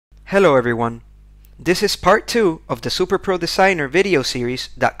Hello everyone. This is part 2 of the SuperPro Designer video series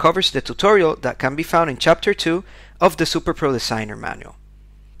that covers the tutorial that can be found in chapter 2 of the SuperPro Designer manual.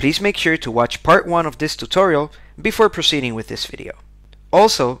 Please make sure to watch part 1 of this tutorial before proceeding with this video.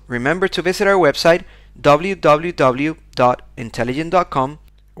 Also, remember to visit our website www.intelligent.com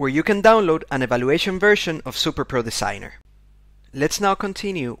where you can download an evaluation version of SuperPro Designer. Let's now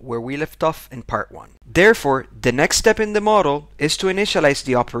continue where we left off in part 1. Therefore, the next step in the model is to initialize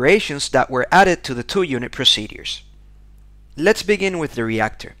the operations that were added to the 2-unit procedures. Let's begin with the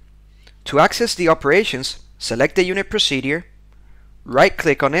reactor. To access the operations, select the unit procedure,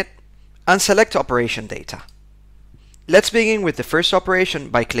 right-click on it, and select Operation Data. Let's begin with the first operation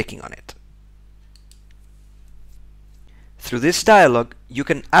by clicking on it. Through this dialog, you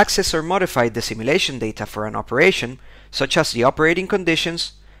can access or modify the simulation data for an operation, such as the operating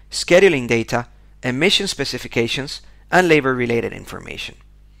conditions, scheduling data, emission specifications, and labor-related information.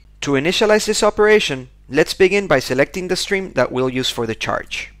 To initialize this operation, let's begin by selecting the stream that we'll use for the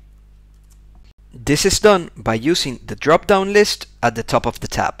charge. This is done by using the drop-down list at the top of the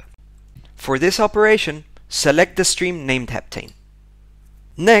tab. For this operation, select the stream named heptane.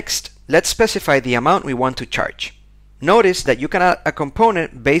 Next, let's specify the amount we want to charge. Notice that you can add a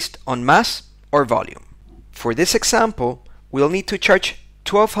component based on mass or volume. For this example, we'll need to charge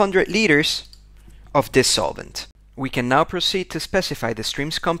 1200 liters of this solvent. We can now proceed to specify the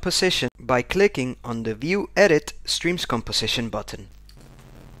stream's composition by clicking on the View Edit Streams Composition button.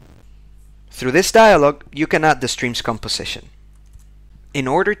 Through this dialog, you can add the stream's composition. In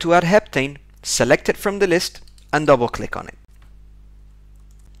order to add heptane, select it from the list and double-click on it.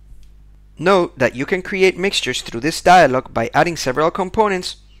 Note that you can create mixtures through this dialog by adding several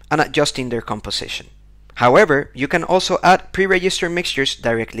components and adjusting their composition. However, you can also add pre-registered mixtures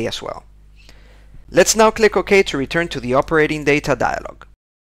directly as well. Let's now click OK to return to the operating data dialog.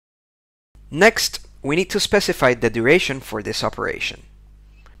 Next, we need to specify the duration for this operation.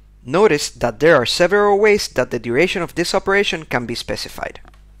 Notice that there are several ways that the duration of this operation can be specified.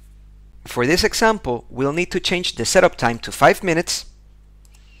 For this example, we'll need to change the setup time to 5 minutes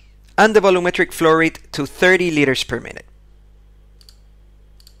and the volumetric flow rate to 30 liters per minute.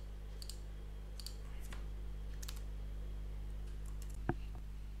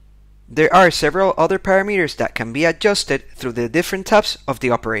 There are several other parameters that can be adjusted through the different tabs of the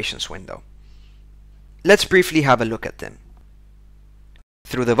operations window. Let's briefly have a look at them.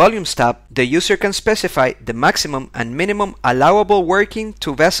 Through the Volumes tab, the user can specify the maximum and minimum allowable working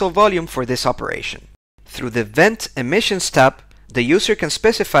to vessel volume for this operation. Through the Vent Emissions tab, the user can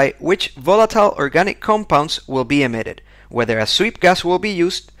specify which volatile organic compounds will be emitted, whether a sweep gas will be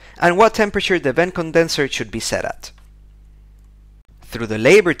used, and what temperature the vent condenser should be set at. Through the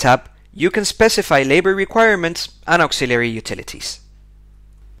Labor tab, you can specify labor requirements and auxiliary utilities.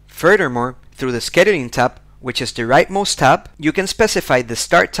 Furthermore, through the Scheduling tab, which is the rightmost tab, you can specify the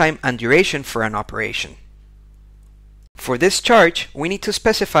start time and duration for an operation. For this charge, we need to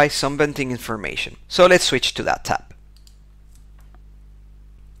specify some venting information, so let's switch to that tab.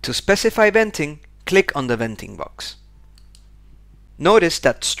 To specify venting, click on the venting box. Notice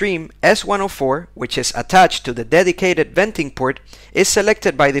that stream S104, which is attached to the dedicated venting port, is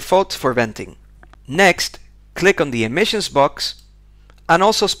selected by default for venting. Next, click on the emissions box and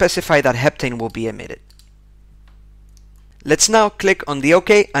also specify that heptane will be emitted. Let's now click on the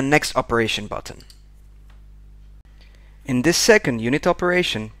OK and Next Operation button. In this second unit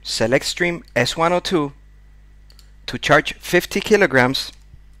operation, select stream S102 to charge 50 kilograms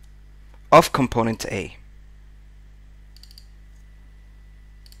of component A.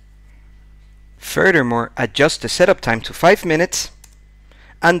 Furthermore, adjust the setup time to 5 minutes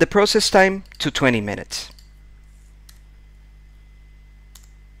and the process time to 20 minutes.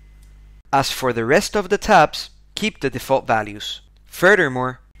 As for the rest of the tabs, keep the default values.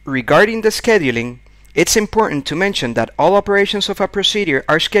 Furthermore, regarding the scheduling, it's important to mention that all operations of a procedure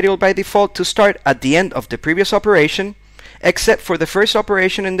are scheduled by default to start at the end of the previous operation, except for the first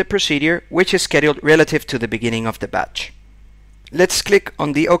operation in the procedure, which is scheduled relative to the beginning of the batch. Let's click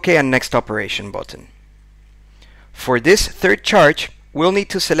on the OK and Next Operation button. For this third charge, we'll need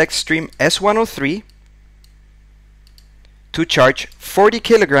to select stream S103 to charge 40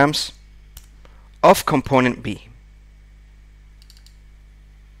 kilograms of component B.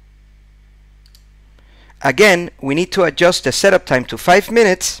 Again, we need to adjust the setup time to 5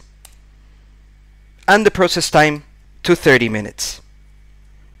 minutes and the process time to 30 minutes.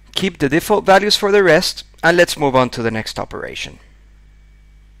 Keep the default values for the rest and let's move on to the next operation.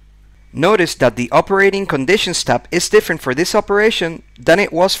 Notice that the Operating Conditions tab is different for this operation than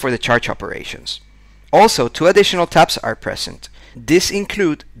it was for the charge operations. Also, 2 additional tabs are present. This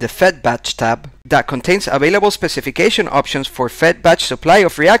includes the Fed Batch tab that contains available specification options for fed batch supply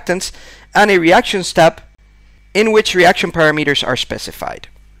of reactants and a Reactions tab in which reaction parameters are specified.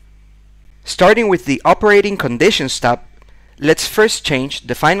 Starting with the Operating Conditions tab, let's first change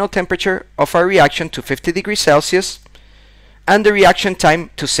the final temperature of our reaction to 50 degrees Celsius and the reaction time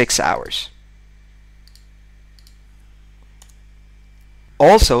to 6 hours.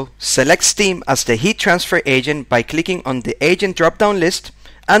 Also, select steam as the heat transfer agent by clicking on the agent drop-down list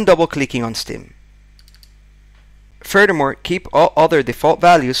and double-clicking on steam. Furthermore, keep all other default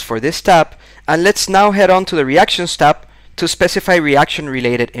values for this tab, and let's now head on to the Reactions tab to specify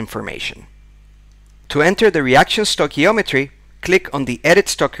reaction-related information. To enter the reaction stoichiometry, click on the Edit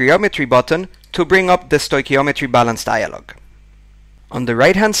Stoichiometry button to bring up the stoichiometry balance dialog. On the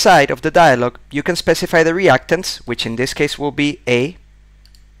right-hand side of the dialog, you can specify the reactants, which in this case will be A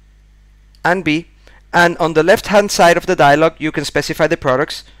and B, and on the left-hand side of the dialog, you can specify the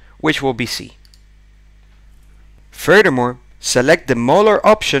products, which will be C. Furthermore, select the molar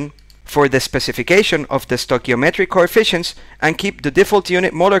option for the specification of the stoichiometric coefficients and keep the default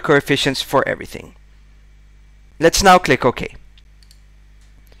unit molar coefficients for everything. Let's now click OK.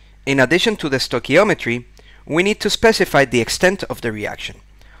 In addition to the stoichiometry, we need to specify the extent of the reaction.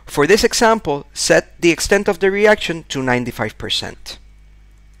 For this example, set the extent of the reaction to 95%.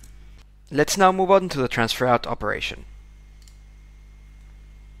 Let's now move on to the transfer out operation.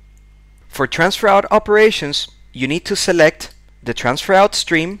 For transfer out operations, you need to select the transfer out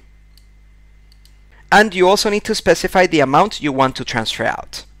stream, and you also need to specify the amount you want to transfer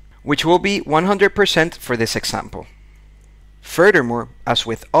out, which will be 100% for this example. Furthermore, as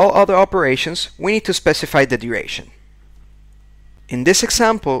with all other operations, we need to specify the duration. In this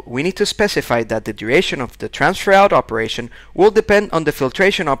example, we need to specify that the duration of the transfer out operation will depend on the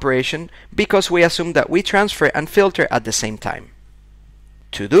filtration operation because we assume that we transfer and filter at the same time.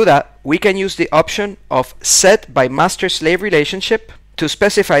 To do that, we can use the option of Set by Master-Slave Relationship to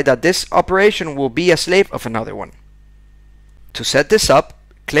specify that this operation will be a slave of another one. To set this up,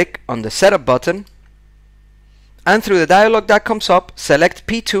 click on the Setup button, and through the dialog that comes up, select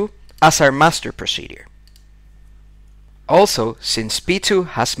P2 as our master procedure. Also, since P2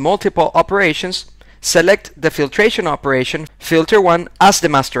 has multiple operations, select the filtration operation filter1 as the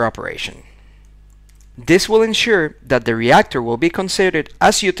master operation. This will ensure that the reactor will be considered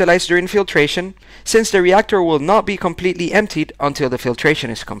as utilized during filtration, since the reactor will not be completely emptied until the filtration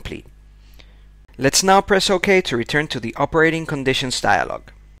is complete. Let's now press OK to return to the Operating Conditions dialog.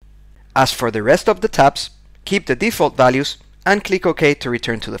 As for the rest of the tabs, keep the default values and click OK to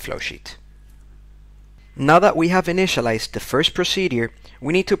return to the flowsheet. Now that we have initialized the first procedure,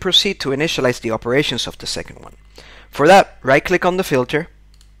 we need to proceed to initialize the operations of the second one. For that, right-click on the filter,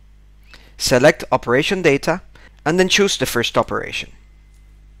 select Operation Data, and then choose the first operation.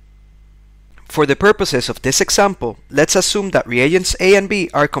 For the purposes of this example, let's assume that reagents A and B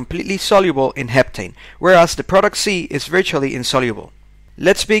are completely soluble in heptane, whereas the product C is virtually insoluble.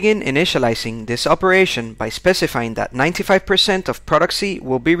 Let's begin initializing this operation by specifying that 95% of product C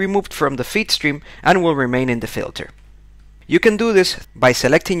will be removed from the feed stream and will remain in the filter. You can do this by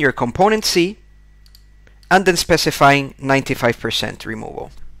selecting your component C and then specifying 95%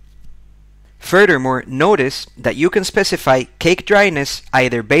 removal. Furthermore, notice that you can specify cake dryness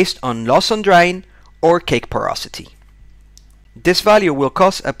either based on loss on drying or cake porosity. This value will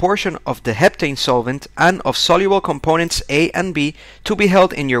cause a portion of the heptane solvent and of soluble components A and B to be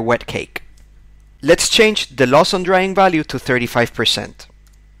held in your wet cake. Let's change the loss on drying value to 35%.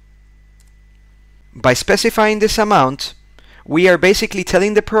 By specifying this amount, we are basically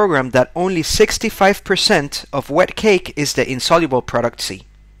telling the program that only 65% of wet cake is the insoluble product C.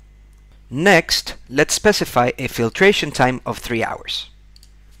 Next, let's specify a filtration time of 3 hours.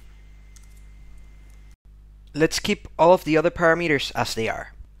 Let's keep all of the other parameters as they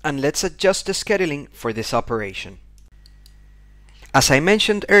are, and let's adjust the scheduling for this operation. As I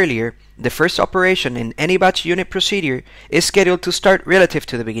mentioned earlier, the first operation in any batch unit procedure is scheduled to start relative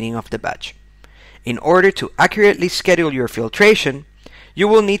to the beginning of the batch. In order to accurately schedule your filtration, you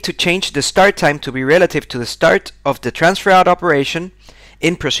will need to change the start time to be relative to the start of the transfer out operation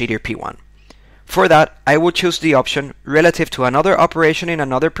in procedure P1. For that, I will choose the option relative to another operation in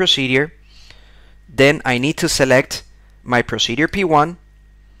another procedure. Then I need to select my procedure P1,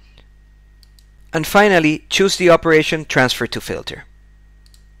 and finally choose the operation transfer to filter.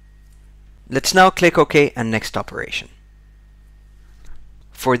 Let's now click OK and next operation.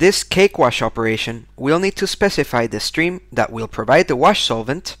 For this cake wash operation, we'll need to specify the stream that will provide the wash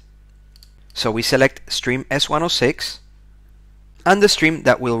solvent, so we select stream S106, and the stream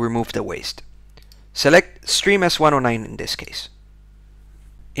that will remove the waste. Select stream S109 in this case.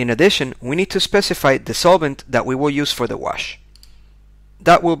 In addition, we need to specify the solvent that we will use for the wash.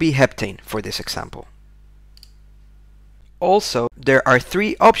 That will be heptane for this example. Also, there are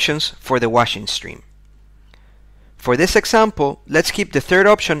 3 options for the washing stream. For this example, let's keep the third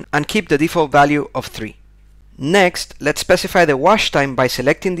option and keep the default value of 3. Next, let's specify the wash time by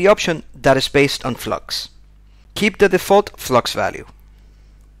selecting the option that is based on flux. Keep the default flux value.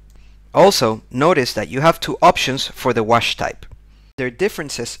 Also, notice that you have 2 options for the wash type. Their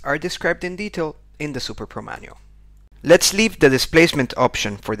differences are described in detail in the SuperPro manual. Let's leave the displacement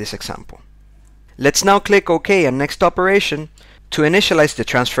option for this example. Let's now click OK and Next Operation to initialize the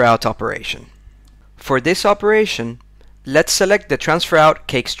transfer out operation. For this operation, let's select the transfer out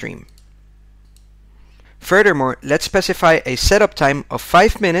cake stream. Furthermore, let's specify a setup time of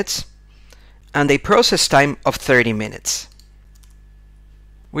 5 minutes and a process time of 30 minutes.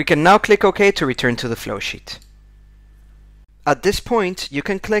 We can now click OK to return to the flowsheet. At this point, you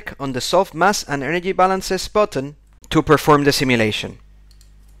can click on the Solve Mass and Energy Balances button to perform the simulation.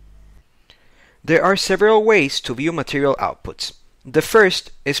 There are several ways to view material outputs. The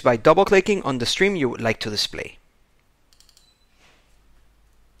first is by double-clicking on the stream you would like to display.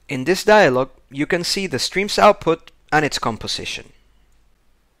 In this dialog, you can see the stream's output and its composition.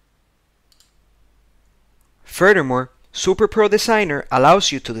 Furthermore, SuperPro Designer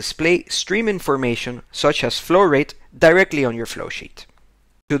allows you to display stream information such as flow rate directly on your flowsheet.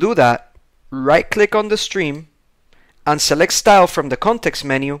 To do that, right-click on the stream and select Style from the context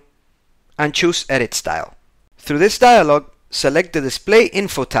menu and choose Edit Style. Through this dialog, select the Display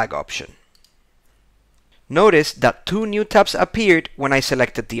Info tag option. Notice that 2 new tabs appeared when I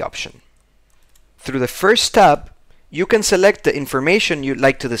selected the option. Through the first tab, you can select the information you'd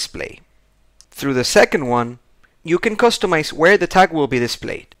like to display. Through the second one, you can customize where the tag will be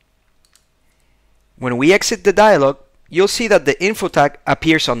displayed. When we exit the dialog, you'll see that the info tag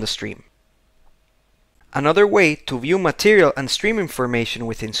appears on the stream. Another way to view material and stream information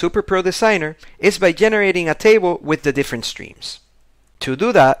within SuperPro Designer is by generating a table with the different streams. To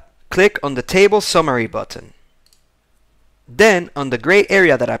do that, click on the Table Summary button. Then, on the gray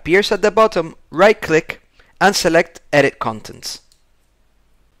area that appears at the bottom, right-click and select Edit Contents.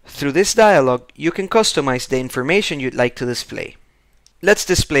 Through this dialog, you can customize the information you'd like to display. Let's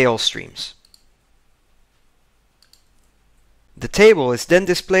display all streams. The table is then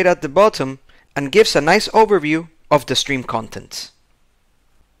displayed at the bottom and gives a nice overview of the stream contents.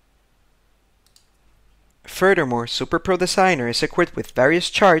 Furthermore, SuperPro Designer is equipped with various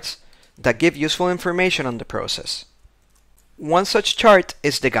charts that give useful information on the process. One such chart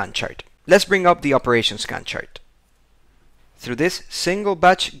is the Gantt chart. Let's bring up the operations Gantt chart. Through this single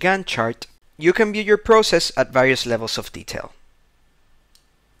batch Gantt chart, you can view your process at various levels of detail.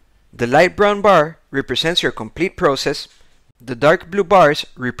 The light brown bar represents your complete process, the dark blue bars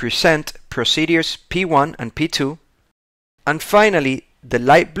represent procedures P1 and P2, and finally, the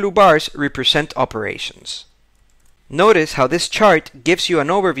light blue bars represent operations. Notice how this chart gives you an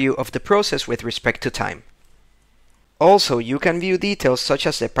overview of the process with respect to time. Also, you can view details such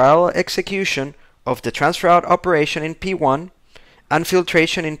as the parallel execution of the transfer out operation in P1 and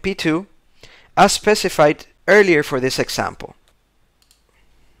filtration in P2, as specified earlier for this example.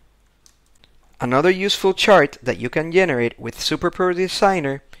 Another useful chart that you can generate with SuperPro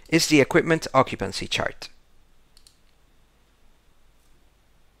Designer is the equipment occupancy chart.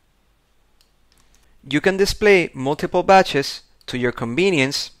 You can display multiple batches to your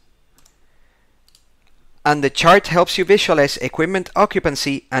convenience, and the chart helps you visualize equipment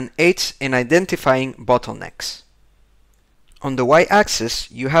occupancy and aids in identifying bottlenecks. On the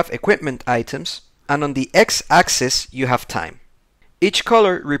y-axis, you have equipment items, and on the x-axis, you have time. Each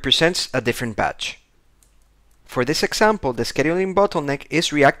color represents a different batch. For this example, the scheduling bottleneck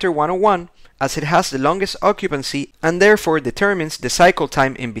is Reactor 101 as it has the longest occupancy and therefore determines the cycle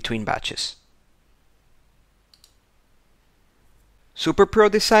time in between batches.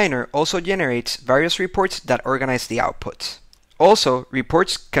 SuperPro Designer also generates various reports that organize the outputs. Also,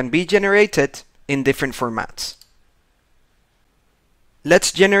 reports can be generated in different formats.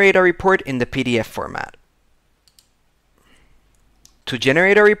 Let's generate a report in the PDF format. To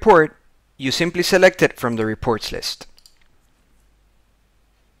generate a report, you simply select it from the reports list.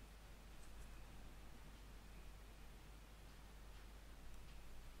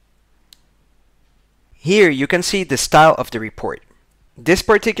 Here you can see the style of the report. This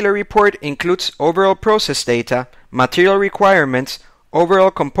particular report includes overall process data, material requirements,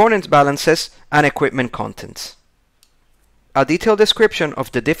 overall component balances, and equipment contents. A detailed description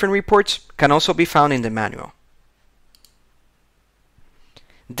of the different reports can also be found in the manual.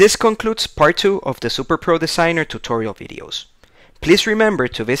 This concludes part 2 of the SuperPro Designer tutorial videos. Please remember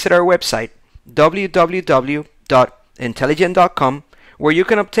to visit our website www.intelligent.com where you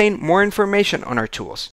can obtain more information on our tools.